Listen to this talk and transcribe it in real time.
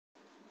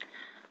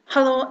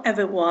Hello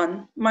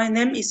everyone, my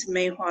name is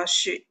Mei-Hua.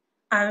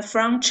 I'm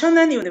from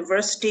Tainan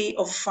University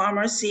of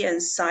Pharmacy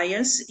and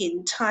Science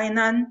in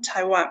Tainan,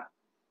 Taiwan.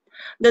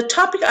 The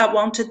topic I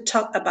want to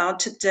talk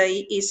about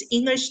today is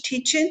English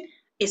teaching,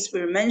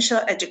 experiential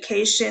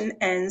education,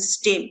 and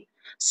STEAM.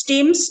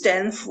 STEAM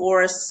stands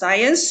for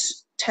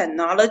science,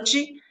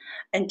 technology,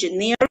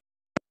 engineering,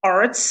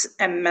 arts,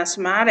 and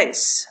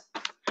mathematics.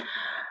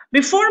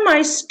 Before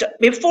my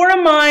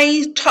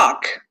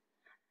talk,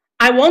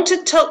 I want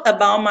to talk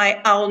about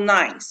my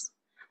outlines.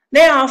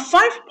 There are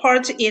 5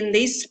 parts in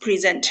this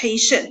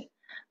presentation.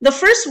 The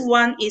first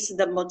one is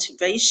the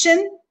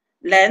motivation,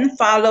 then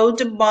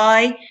followed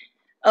by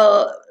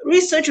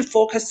research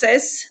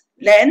focuses.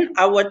 Then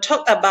I will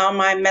talk about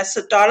my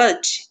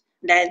methodology.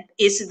 Then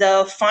is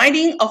the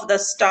finding of the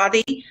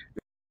study.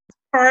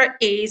 Part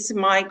is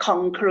my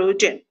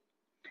conclusion.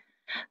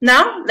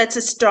 Now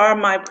let's start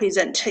my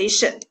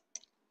presentation.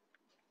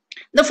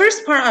 The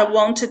first part I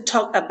want to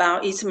talk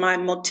about is my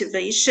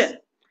motivation.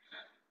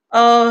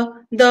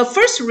 The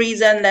first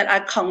reason that I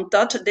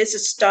conducted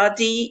this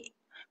study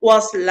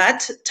was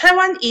that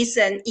Taiwan is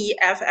an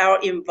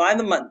EFL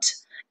environment,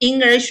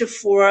 English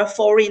for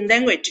foreign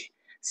language.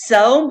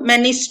 So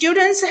many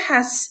students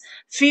have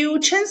few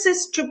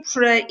chances to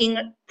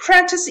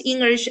practice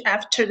English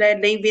after they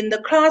leave in the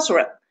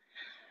classroom.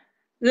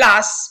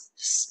 Last,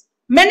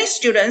 many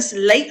students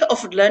lack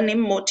of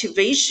learning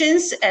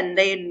motivations and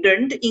they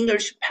learned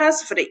English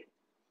passively.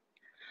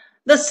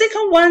 The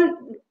second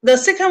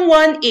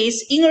one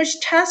is English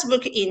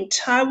textbook in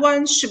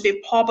Taiwan should be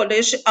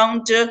published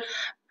under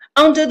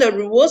the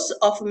rules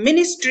of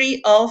Ministry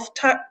of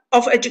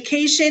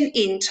Education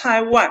in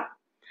Taiwan,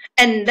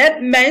 and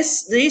that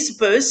makes these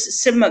books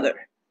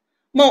similar.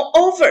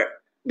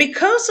 Moreover,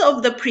 because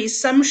of the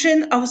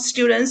presumption of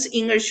students'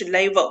 English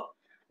level,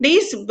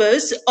 these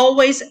books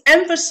always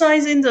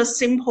emphasizing the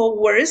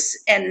simple words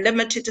and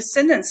limited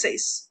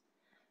sentences.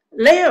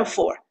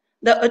 Therefore,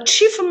 the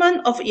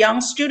achievement of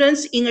young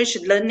students' English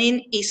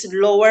learning is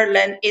lower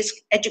than its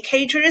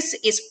educators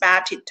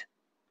expected.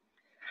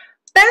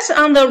 Based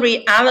on the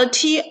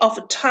reality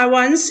of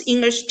Taiwan's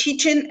English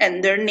teaching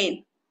and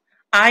learning,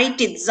 I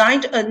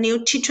designed a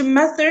new teaching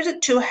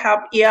method to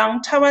help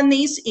young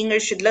Taiwanese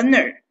English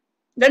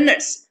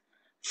learners.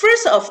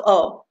 First of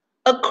all,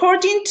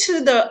 according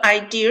to the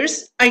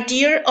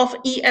idea of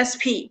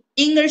ESP,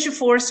 English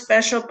for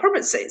Special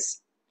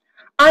Purposes,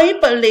 I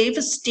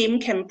believe STEAM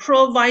can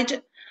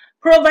provide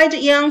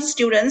young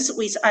students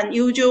with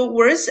unusual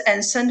words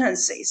and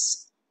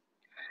sentences.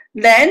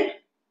 Then,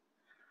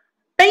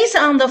 based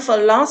on the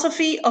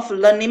philosophy of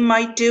learning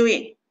by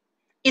doing,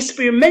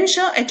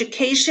 experiential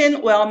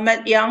education will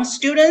make young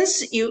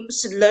students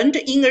use learned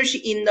English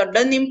in the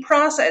learning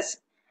process,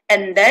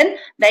 and then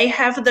they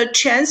have the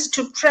chance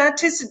to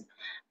practice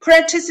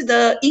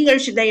the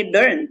English they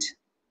learned.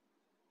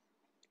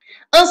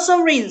 As a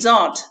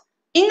result,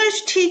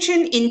 English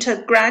teaching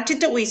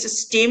integrated with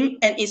STEAM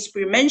and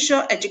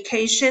experiential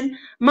education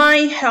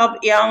might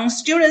help young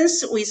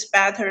students with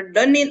better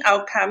learning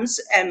outcomes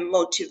and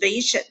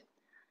motivation.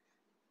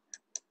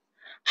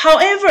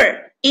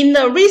 However, in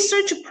the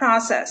research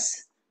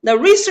process, the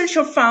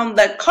researcher found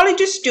that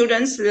college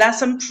students'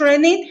 lesson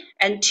planning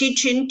and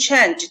teaching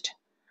changed.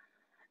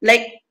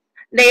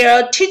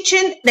 Their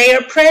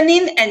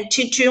planning and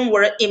teaching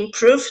were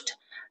improved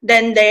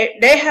than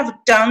they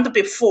have done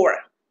before.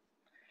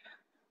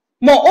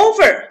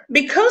 Moreover,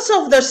 because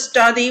of the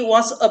study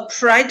was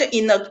applied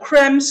in a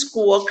cram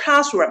school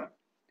classroom,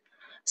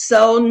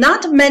 so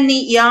not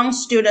many young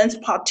students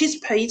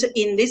participate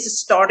in this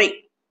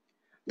study.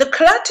 The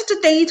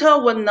collected data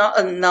were not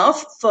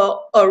enough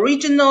for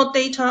original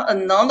data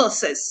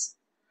analysis.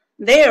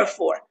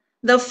 Therefore,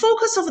 the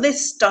focus of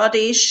this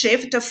study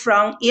shifted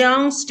from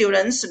young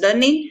students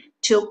learning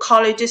to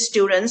college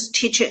students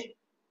teaching.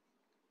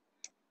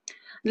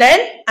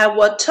 Then I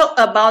will talk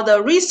about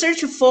the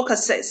research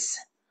focuses.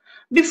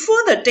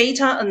 Before the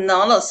data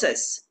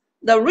analysis,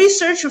 the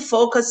research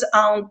focuses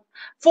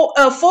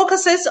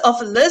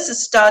of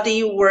this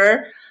study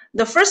were: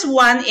 the first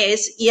one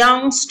is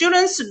young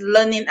students'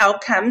 learning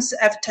outcomes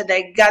after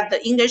they got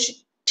the English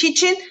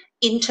teaching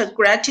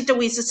integrated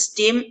with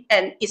STEAM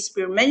and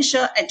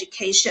experiential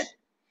education.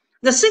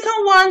 The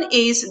second one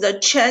is the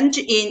change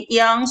in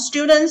young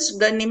students'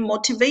 learning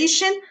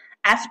motivation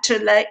after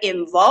they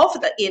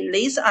involved in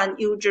this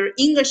unusual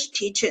English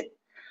teaching.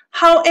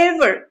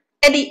 However,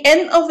 at the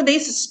end of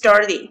this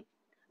study,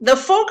 the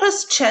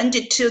focus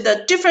changed to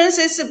the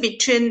differences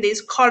between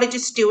these college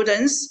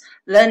students'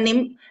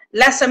 learning,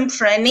 lesson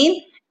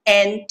planning,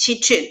 and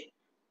teaching.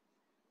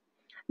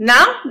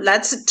 Now,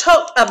 let's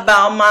talk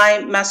about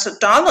my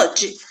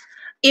methodology.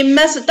 In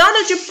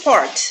methodology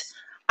part,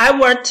 I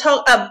will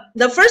talk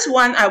the first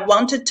one I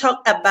want to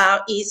talk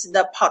about is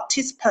the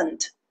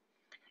participant.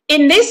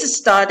 In this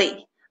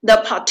study,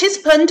 the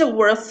participants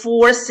were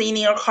 4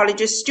 senior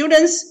college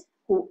students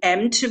who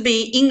aimed to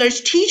be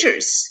English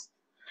teachers,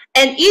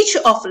 and each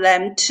of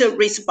them took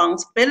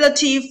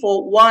responsibility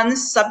for one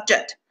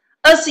subject,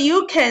 as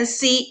you can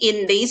see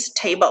in this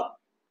table.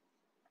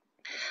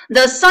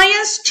 The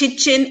science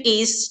teaching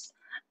is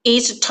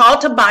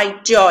taught by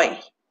Joy.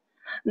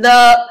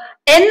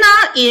 Anna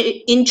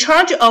is in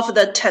charge of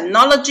the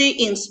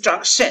technology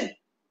instruction.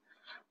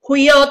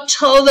 Will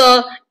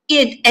taught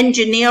the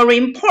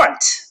engineering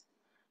part.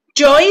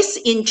 Joy is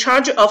in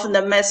charge of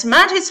the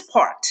mathematics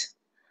part.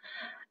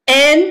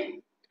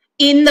 And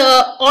in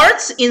the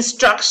arts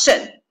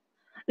instruction,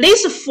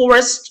 these four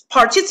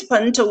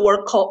participants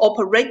were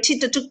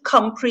cooperated to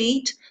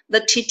complete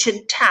the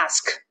teaching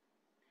task.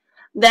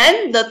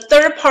 Then the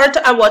third part,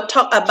 I will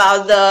talk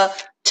about the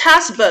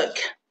task book.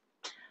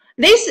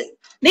 This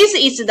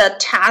is the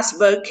task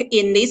book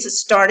in this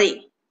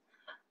study.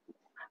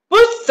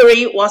 Book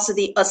 3 was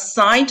the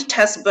assigned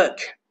task book.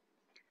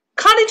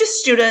 College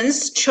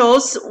students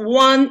chose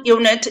one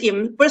unit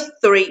in book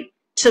 3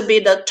 to be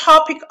the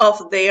topic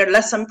of their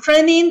lesson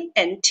planning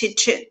and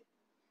teaching.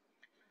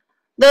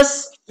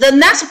 The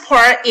next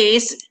part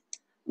is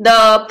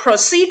the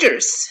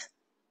procedures.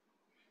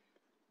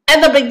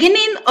 At the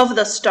beginning of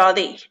the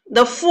study,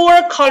 the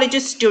 4 college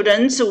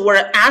students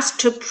were asked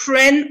to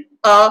plan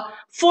a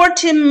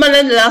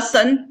 14-minute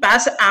lesson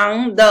based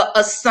on the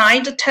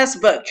assigned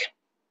textbook.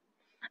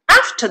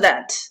 After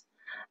that,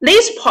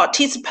 these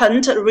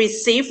participants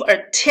received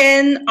a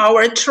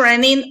 10-hour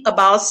training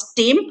about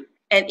STEAM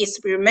and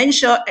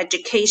experiential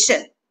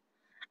education.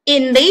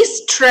 In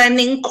these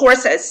training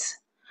courses,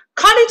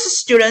 college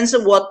students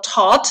were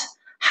taught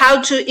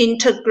how to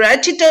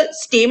integrate the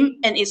STEAM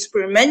and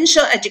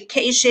experiential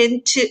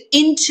education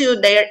into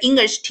their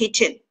English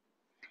teaching.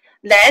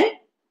 Then,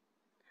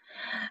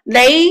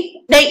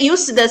 they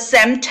used the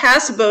same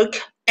textbook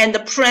and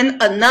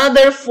planned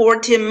another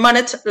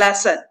 14-minute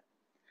lesson.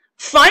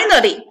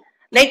 Finally,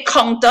 they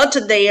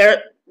conducted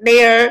their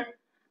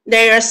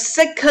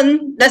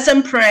second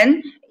lesson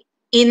plan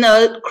in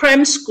a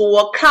cram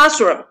school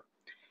classroom,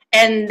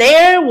 and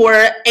there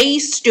were 8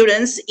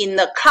 students in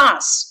the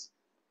class.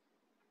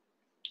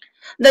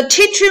 The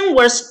teaching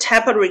was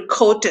tape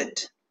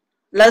recorded.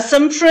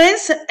 Lesson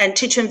plans and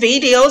teaching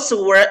videos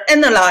were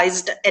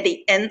analyzed at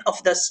the end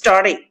of the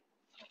study.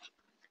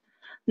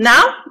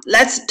 Now,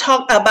 let's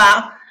talk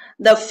about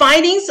the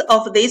findings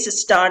of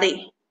this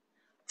study.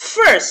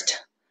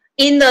 First,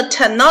 in the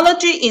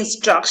technology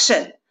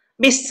instruction,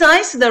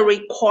 besides the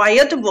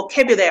required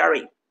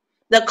vocabulary,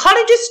 the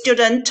college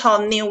student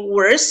taught new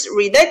words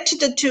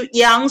related to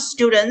young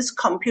students'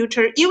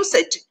 computer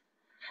usage.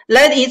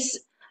 That is,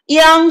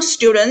 young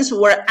students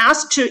were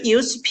asked to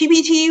use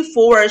PPT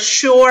for a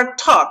short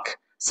talk,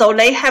 so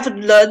they have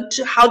learned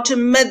how to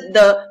make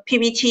the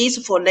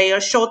PPTs for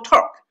their short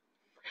talk.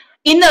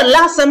 In the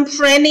lesson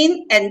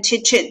planning and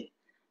teaching,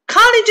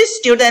 college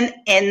student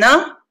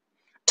Anna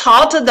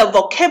taught the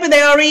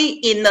vocabulary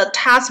in the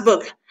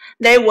textbook.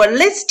 They were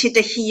listed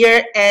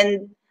here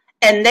and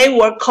they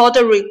were called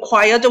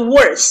required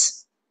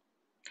words.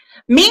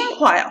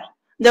 Meanwhile,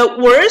 the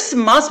words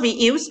must be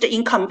used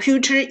in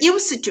computer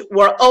usage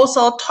were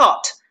also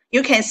taught.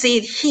 You can see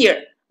it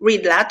here,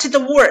 related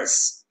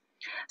words,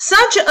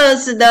 such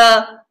as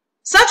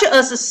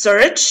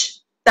search,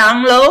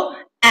 download,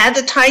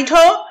 add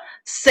title,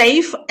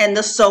 save, and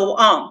so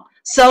on.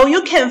 So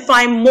you can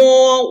find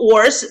more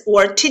words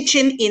or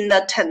teaching in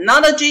the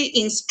technology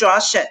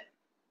instruction.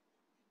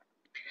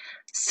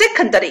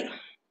 Secondly,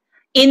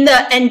 in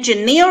the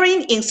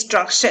engineering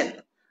instruction,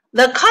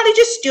 the college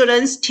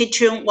students'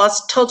 teaching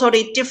was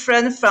totally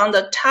different from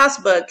the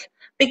textbook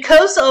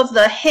because of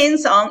the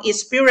hands-on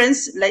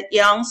experience that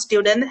young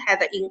students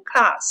had in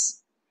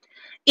class.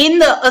 In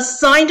the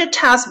assigned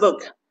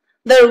textbook,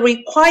 the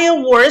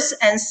required words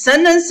and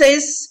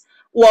sentences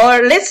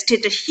were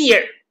listed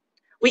here.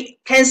 We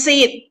can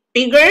see it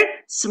bigger,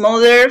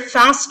 smaller,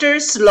 faster,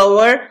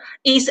 slower.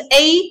 Is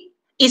A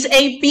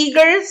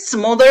bigger,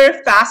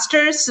 smaller,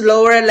 faster,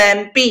 slower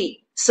than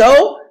B?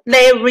 So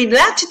they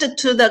related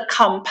to the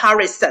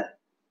comparison.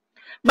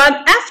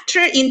 But after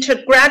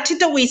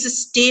integrated with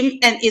STEAM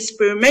and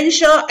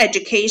experiential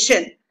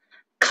education,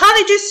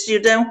 college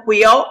students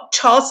will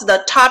choose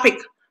the topic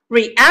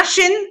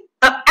action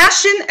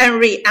and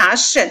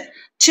reaction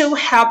to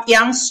help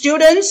young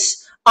students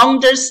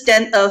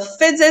understand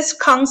physics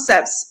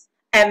concepts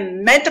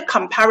and make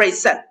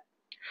comparison.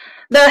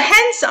 The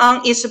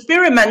hands-on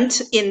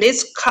experiment in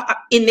this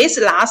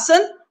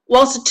lesson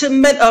was to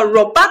make a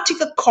robotic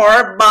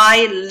car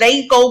by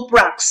Lego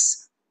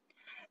blocks,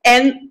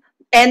 and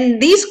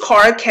this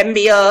car can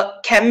be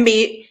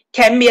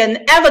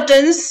an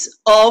evidence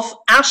of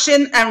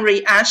action and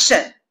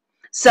reaction.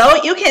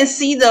 So you can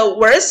see the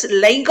words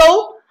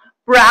Lego,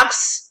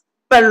 blocks,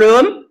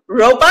 balloon,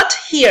 robot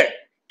here.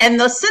 And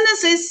the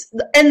sentence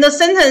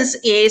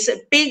is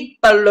big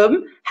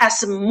balloon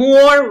has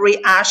more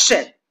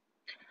reaction.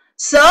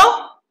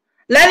 So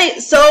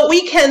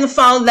we can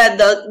find that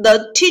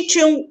the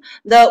teaching,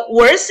 the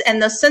words and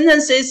the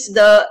sentences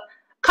the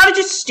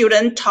college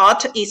student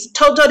taught is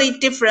totally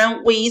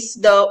different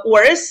with the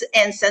words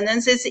and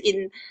sentences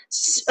in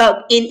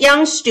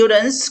young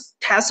students'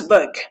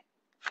 textbook.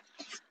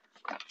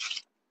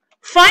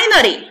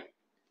 Finally,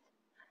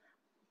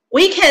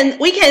 We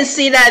can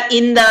see that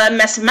in the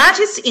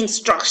mathematics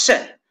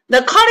instruction,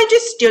 the college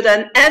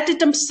student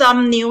added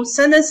some new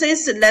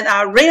sentences that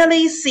are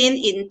rarely seen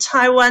in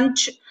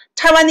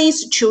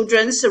Taiwanese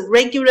children's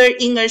regular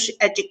English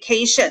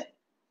education.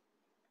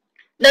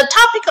 The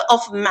topic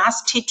of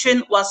math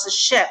teaching was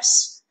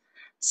shapes,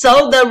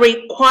 so the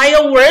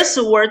required words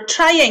were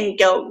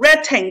triangle,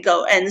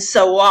 rectangle, and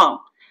so on.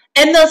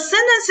 And the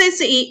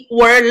sentences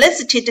were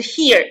listed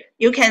here.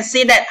 You can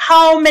see that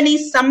how many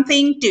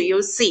something do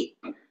you see?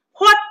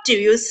 What do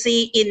you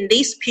see in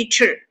this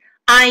picture?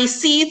 I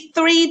see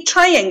 3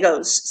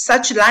 triangles,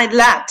 such like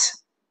that.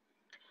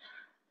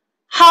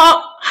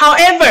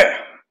 However,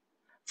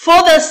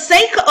 for the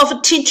sake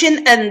of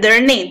teaching and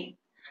learning,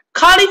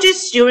 college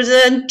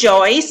student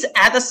Joyce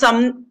added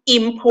some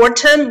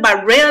important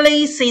but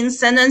rarely seen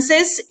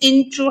sentences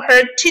into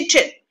her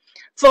teaching.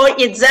 For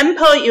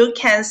example, you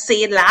can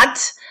see that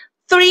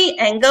 3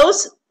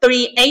 angles,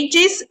 3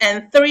 edges,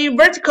 and 3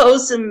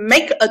 verticals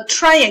make a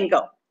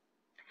triangle.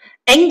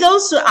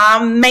 Angles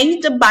are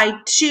made by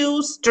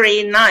 2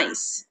 straight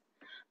lines.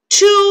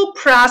 2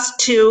 plus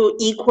 2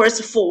 equals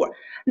 4.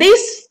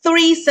 These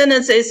 3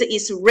 sentences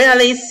is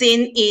rarely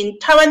seen in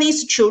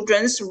Taiwanese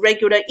children's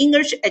regular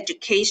English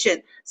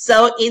education,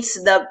 so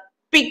it's the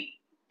big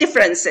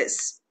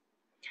differences.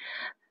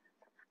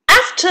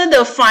 After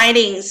the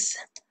findings,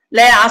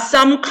 there are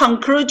some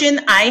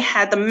conclusions I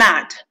had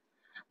made.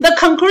 The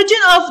conclusion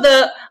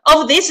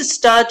of this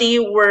study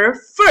were,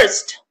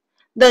 first,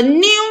 the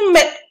new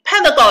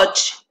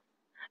pedagogy,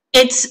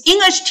 its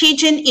English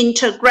teaching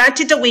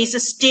integrated with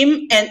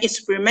STEAM and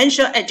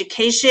experiential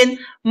education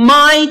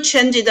might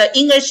change the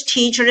English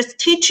teachers'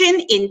 teaching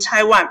in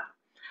Taiwan,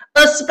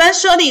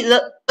 especially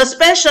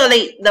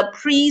the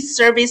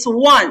pre-service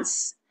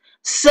ones.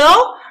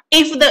 So,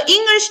 if the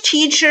English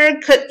teacher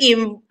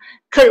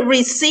could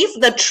receive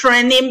the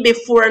training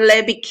before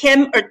they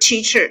became a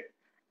teacher,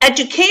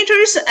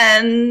 educators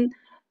and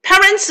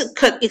parents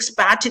could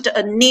expect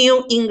a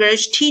new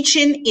English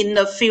teaching in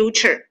the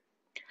future.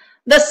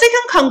 The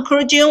second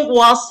conclusion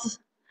was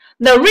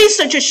the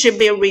research should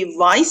be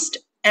revised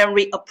and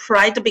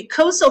reapplied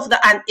because of the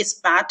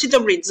unexpected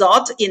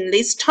result in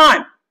this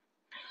time.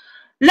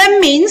 That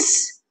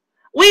means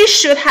we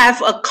should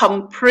have a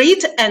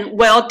complete and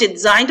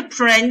well-designed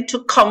plan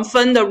to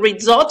confirm the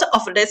result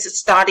of this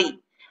study.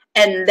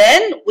 And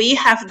then we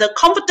have the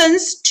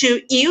confidence to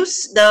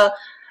use the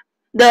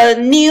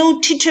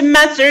new teaching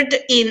method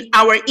in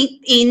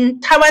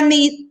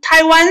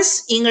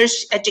Taiwan's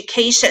English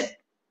education.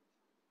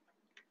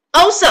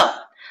 Also,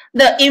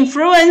 the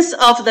influence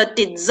of the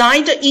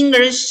designed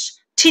English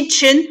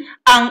teaching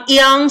on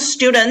young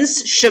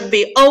students should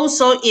be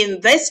also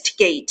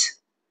investigated.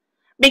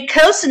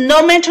 Because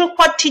no matter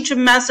what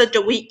teaching method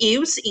we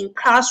use in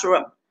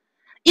classroom,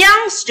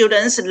 young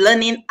students'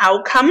 learning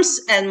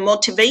outcomes and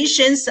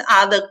motivations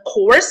are the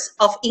core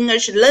of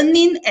English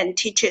learning and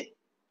teaching.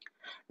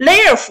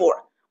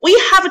 Therefore, we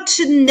have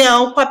to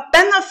know what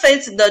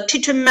benefits the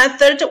teaching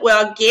method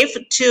will give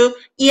to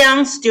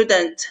young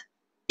students.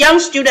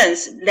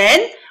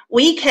 Then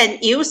we can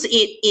use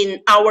it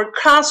in our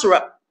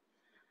classroom.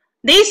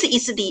 This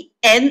is the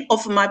end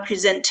of my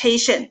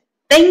presentation.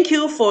 Thank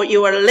you for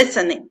your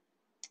listening.